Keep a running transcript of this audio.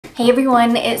Hey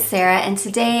everyone, it's Sarah, and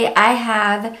today I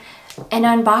have an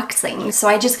unboxing. So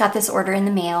I just got this order in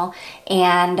the mail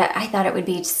and I thought it would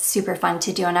be super fun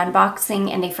to do an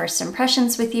unboxing and a first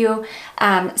impressions with you.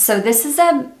 So this is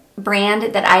a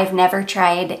brand that I've never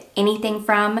tried anything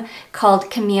from called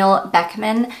Camille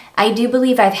Beckman. I do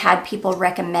believe I've had people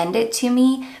recommend it to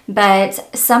me,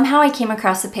 but somehow I came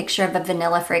across a picture of a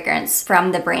vanilla fragrance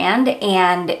from the brand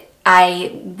and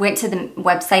I went to the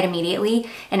website immediately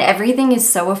and everything is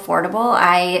so affordable.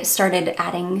 I started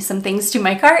adding some things to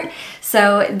my cart.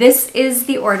 So this is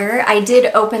the order. I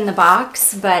did open the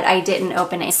box, but I didn't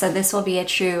open it. So this will be a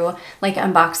true like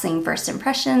unboxing first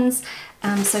impressions.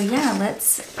 So yeah,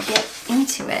 let's get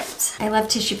into it. I love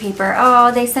tissue paper.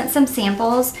 Oh, they sent some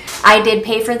samples. I did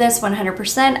pay for this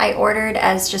 100%. I ordered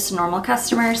as just a normal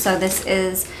customer. So this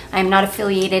is, I'm not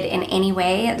affiliated in any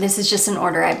way. This is just an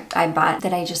order I bought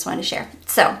that I just wanted to share.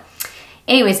 So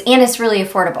anyways, and it's really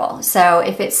affordable. So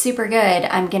if it's super good,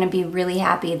 I'm gonna be really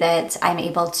happy that I'm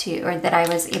able to, or that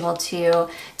I was able to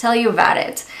tell you about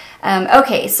it.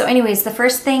 Okay, so anyways, the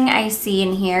first thing I see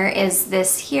in here is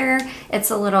this here. It's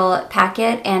a little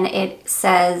packet and it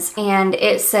says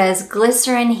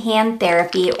Glycerin Hand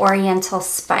Therapy Oriental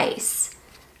Spice.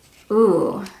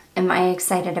 Ooh, am I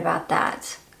excited about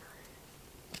that?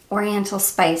 Oriental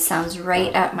Spice sounds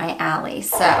right up my alley,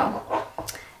 so.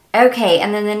 Okay,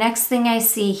 and then the next thing I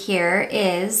see here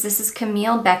is, this is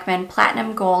Camille Beckman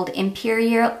Platinum Gold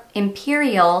Imperial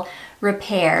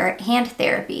Repair Hand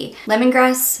Therapy.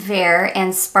 Lemongrass, Vare,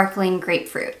 and sparkling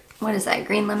grapefruit. What is that,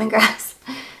 green lemongrass?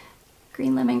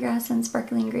 Green lemongrass and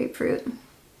sparkling grapefruit.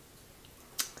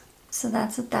 So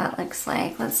that's what that looks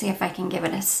like. Let's see if I can give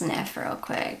it a sniff real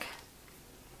quick.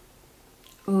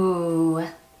 Ooh.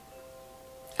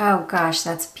 Oh gosh,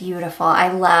 that's beautiful. I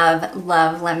love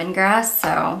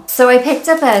lemongrass. So I picked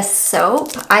up a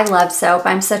soap. I love soap.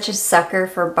 I'm such a sucker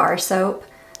for bar soap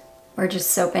or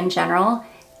just soap in general.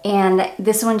 And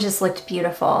this one just looked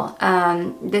beautiful.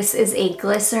 This is a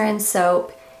glycerin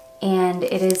soap and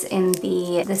it is in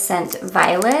the scent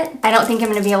Violet. I don't think I'm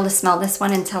gonna be able to smell this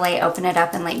one until I open it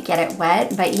up and like get it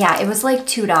wet. But yeah, it was like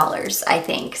 $2, I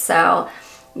think. So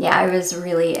yeah, I was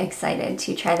really excited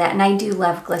to try that. And I do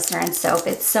love glycerin soap.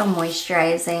 It's so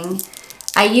moisturizing.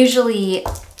 I usually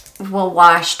will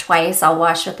wash twice. I'll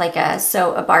wash with like a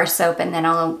bar soap and then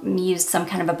I'll use some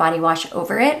kind of a body wash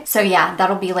over it. So yeah,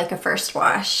 that'll be like a first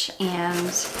wash and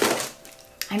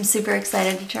I'm super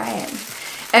excited to try it.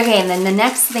 Okay, and then the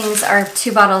next things are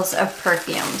 2 bottles of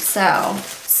perfume. So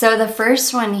the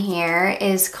first one here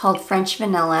is called French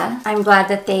Vanilla. I'm glad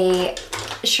that they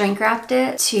shrink wrapped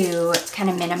it to kind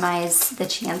of minimize the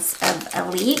chance of a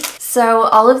leak. So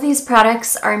all of these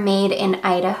products are made in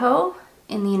Idaho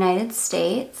in the United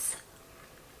States.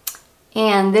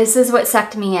 And this is what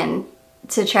sucked me in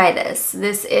to try this.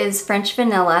 This is French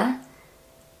Vanilla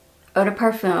Eau de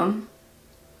Parfum.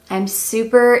 I'm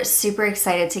super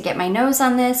excited to get my nose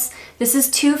on this. This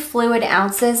is 2 fluid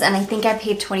ounces and I think I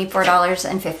paid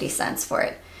 $24.50 for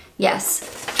it. Yes,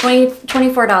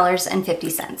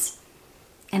 $24.50.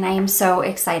 And I am so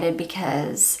excited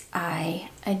because I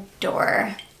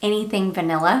adore anything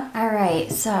vanilla. All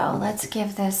right, so let's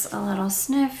give this a little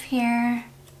sniff here.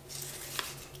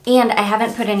 And I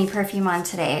haven't put any perfume on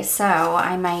today, so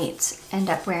I might end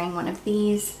up wearing one of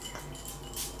these.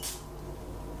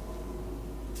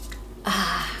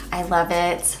 Ah, I love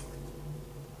it.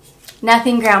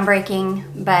 Nothing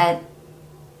groundbreaking, but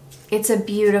it's a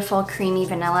beautiful creamy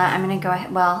vanilla. I'm gonna go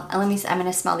ahead, well, I'm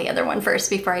gonna smell the other one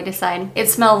first before I decide. It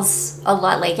smells a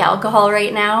lot like alcohol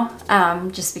right now,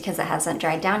 just because it hasn't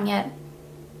dried down yet.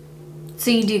 So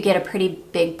you do get a pretty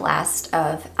big blast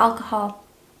of alcohol.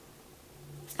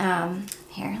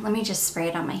 Here, let me just spray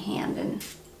it on my hand and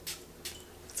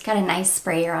it's got a nice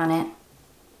sprayer on it.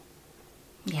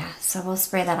 Yeah, so we'll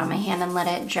spray that on my hand and let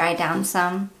it dry down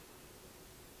some.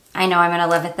 I know I'm gonna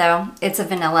love it though. It's a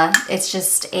vanilla. It's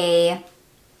just I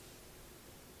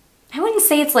wouldn't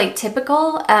say it's like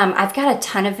typical. I've got a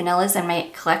ton of vanillas in my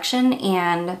collection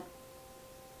and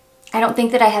I don't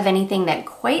think that I have anything that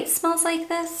quite smells like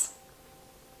this.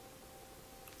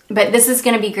 But this is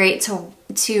gonna be great to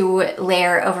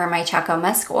layer over my Choco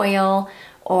Musk oil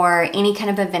or any kind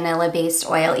of a vanilla based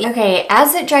oil. Okay,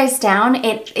 as it dries down,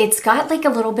 it's got like a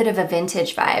little bit of a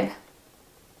vintage vibe.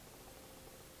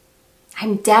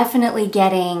 I'm definitely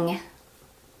getting,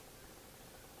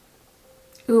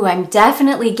 ooh, I'm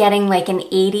definitely getting like an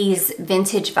 80s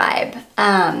vintage vibe.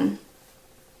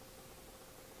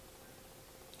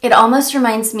 It almost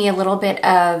reminds me a little bit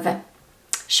of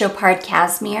Chopard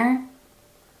Cashmere,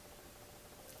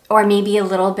 or maybe a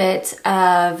little bit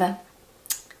of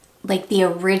like the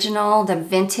original, the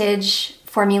vintage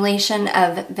formulation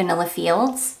of Vanilla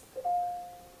Fields.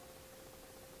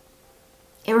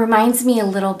 It reminds me a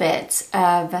little bit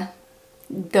of,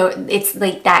 it's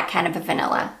like that kind of a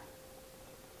vanilla.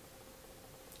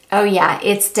 Oh yeah,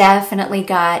 it's definitely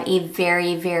got a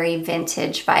very, very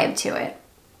vintage vibe to it.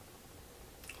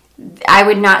 I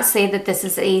would not say that this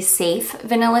is a safe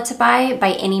vanilla to buy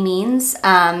by any means.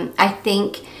 I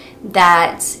think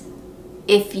that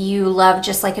if you love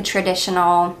just like a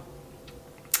traditional,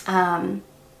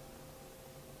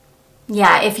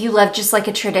 if you love just like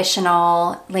a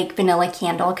traditional like vanilla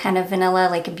candle kind of vanilla,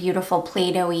 like a beautiful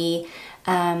Play-Doh-y,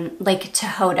 like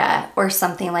Tahoda or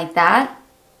something like that,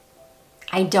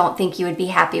 I don't think you would be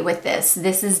happy with this.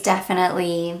 This is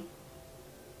definitely,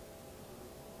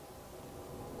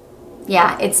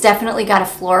 yeah, it's definitely got a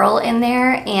floral in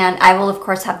there, and I will of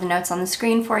course have the notes on the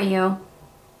screen for you.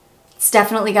 It's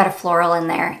definitely got a floral in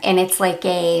there, and it's like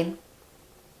it's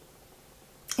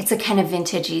a kind of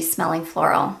vintagey smelling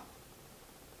floral.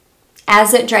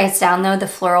 As it dries down though, the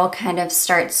floral kind of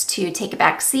starts to take a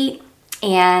back seat,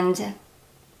 and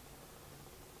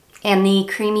the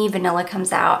creamy vanilla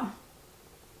comes out.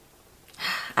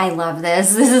 I love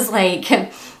this. This is like,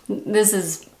 this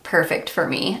is perfect for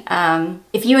me.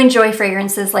 If you enjoy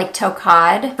fragrances like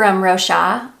Tocade from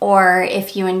Rocha, or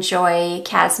if you enjoy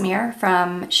Casimir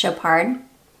from Chopard,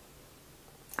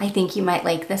 I think you might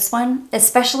like this one.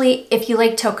 Especially if you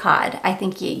like Tocade, I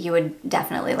think you would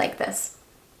definitely like this.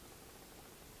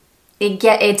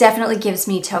 It definitely gives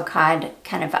me Tocade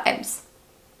kind of vibes.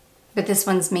 But this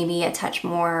one's maybe a touch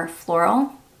more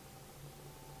floral.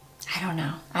 I don't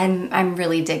know. I'm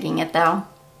really digging it though.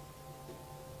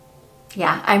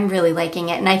 Yeah, I'm really liking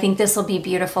it. And I think this will be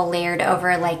beautiful layered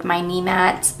over like my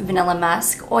Nemat Vanilla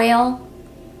Musk oil.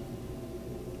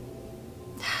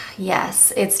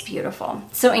 Yes, it's beautiful.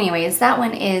 So anyways, that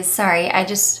one is, sorry, I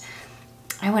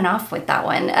went off with that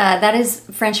one. That is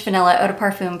French Vanilla Eau de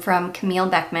Parfum from Camille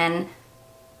Beckman.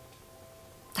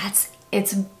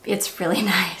 It's really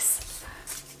nice.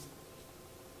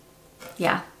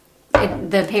 Yeah,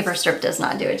 the paper strip does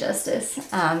not do it justice.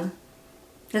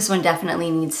 This one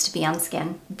definitely needs to be on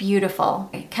skin.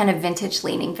 Beautiful, kind of vintage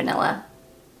leaning vanilla.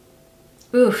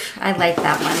 Oof, I like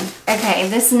that one. Okay,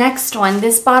 this next one,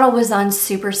 this bottle was on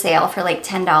super sale for like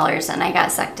 $10 and I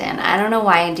got sucked in. I don't know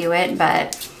why I do it,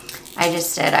 but I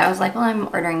just did. I was like, well, I'm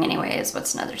ordering anyways.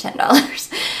 What's another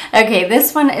 $10? Okay,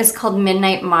 this one is called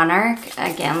Midnight Monarch.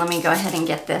 Again, let me go ahead and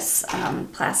get this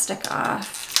plastic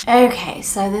off. Okay,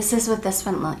 so this is what this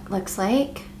one looks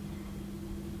like.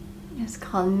 It's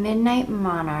called Midnight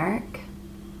Monarch.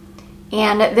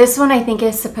 And this one I think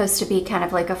is supposed to be kind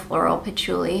of like a floral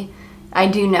patchouli. I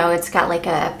do know it's got like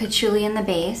a patchouli in the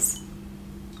base.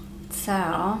 So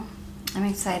I'm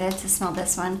excited to smell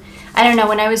this one. I don't know,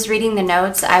 when I was reading the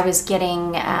notes, I was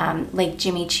getting like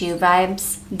Jimmy Choo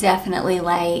vibes. Definitely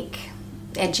like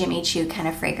a Jimmy Choo kind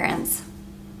of fragrance.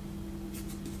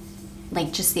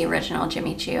 Like just the original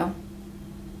Jimmy Choo,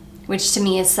 which to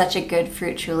me is such a good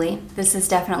fruit choulis. This is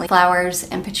definitely flowers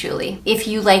and patchouli. If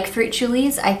you like fruit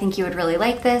choulis, I think you would really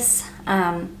like this.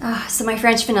 So my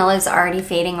French vanilla is already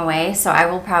fading away, so I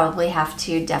will probably have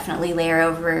to definitely layer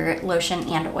over lotion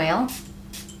and oil.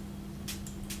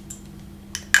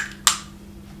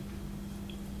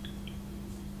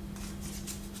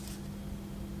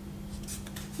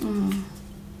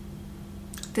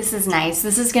 This is nice.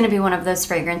 This is going to be one of those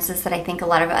fragrances that I think a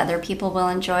lot of other people will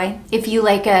enjoy. If you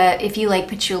like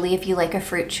patchouli, if you like a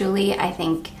fruit choulis, I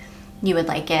think you would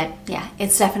like it. Yeah,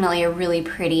 it's definitely a really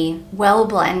pretty,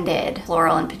 well-blended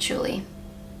floral and patchouli.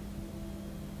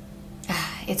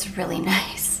 It's really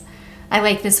nice. I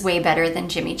like this way better than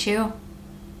Jimmy Choo.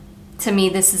 To me,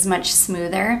 this is much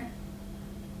smoother.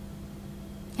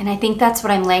 And I think that's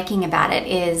what I'm liking about it,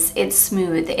 is it's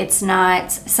smooth. It's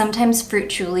not, sometimes fruit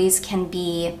choulis can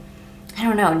be, I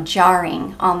don't know,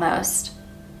 jarring almost.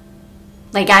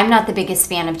 Like, I'm not the biggest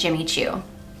fan of Jimmy Choo.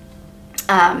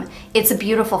 It's a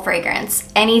beautiful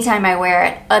fragrance. Anytime I wear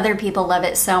it, other people love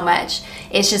it so much.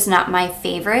 It's just not my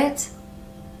favorite.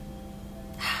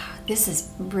 This is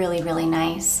really, really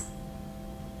nice.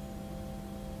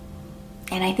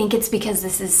 And I think it's because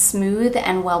this is smooth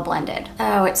and well blended.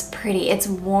 Oh, it's pretty. It's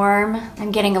warm.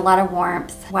 I'm getting a lot of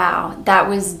warmth. Wow, that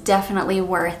was definitely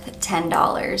worth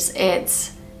 $10.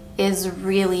 It is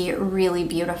really, really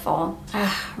beautiful.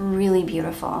 Really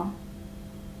beautiful.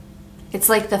 It's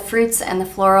like the fruits and the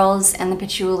florals and the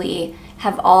patchouli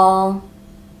have all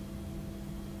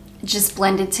just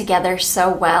blended together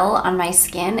so well on my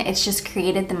skin. It's just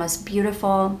created the most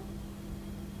beautiful,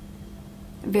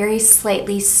 very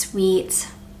slightly sweet,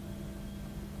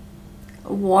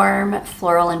 warm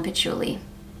floral and patchouli.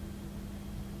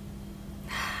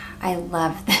 I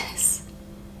love this.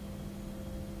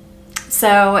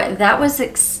 So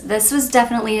this was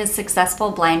definitely a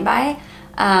successful blind buy.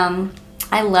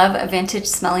 I love a vintage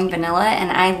smelling vanilla,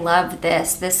 and I love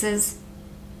this. This is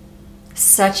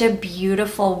such a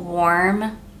beautiful,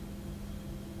 warm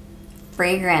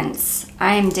fragrance.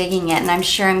 I am digging it, and I'm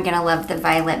sure I'm gonna love the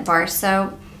violet bar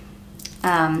soap.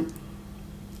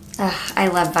 I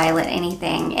love violet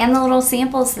anything, and the little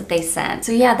samples that they sent.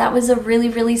 So yeah, that was a really,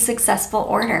 really successful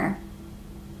order.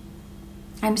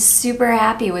 I'm super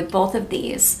happy with both of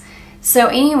these. So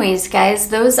anyways, guys,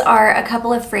 those are a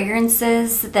couple of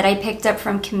fragrances that I picked up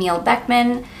from Camille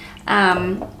Beckman.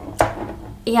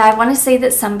 Yeah, I want to say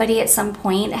that somebody at some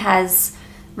point has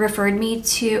referred me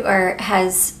to, or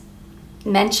has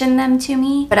mentioned them to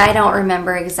me, but I don't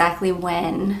remember exactly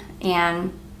when.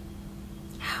 And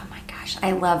oh my gosh,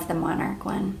 I love the Monarch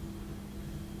one.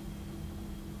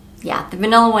 Yeah, the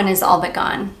vanilla one is all but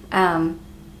gone.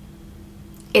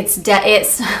 It's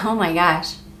oh my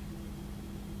gosh.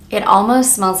 It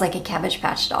almost smells like a Cabbage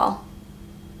Patch doll.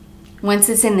 Once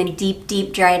it's in the deep,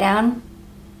 deep dry down,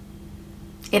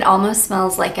 it almost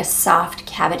smells like a soft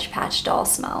Cabbage Patch doll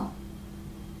smell.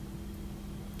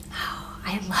 Oh,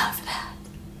 I love that.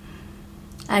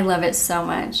 I love it so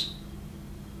much.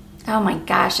 Oh my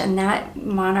gosh, and that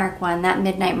Monarch one, that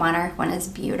Midnight Monarch one is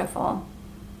beautiful.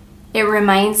 It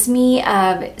reminds me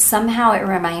of, somehow it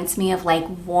reminds me of like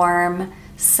warm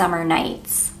summer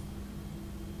nights.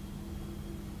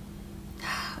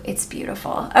 It's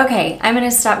beautiful. Okay, I'm gonna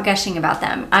stop gushing about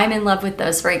them. I'm in love with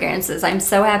those fragrances. I'm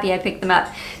so happy I picked them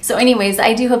up. So anyways,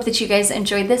 I do hope that you guys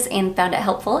enjoyed this and found it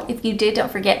helpful. If you did,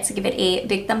 don't forget to give it a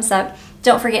big thumbs up.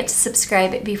 Don't forget to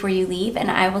subscribe before you leave, and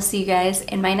I will see you guys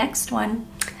in my next one.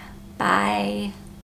 Bye.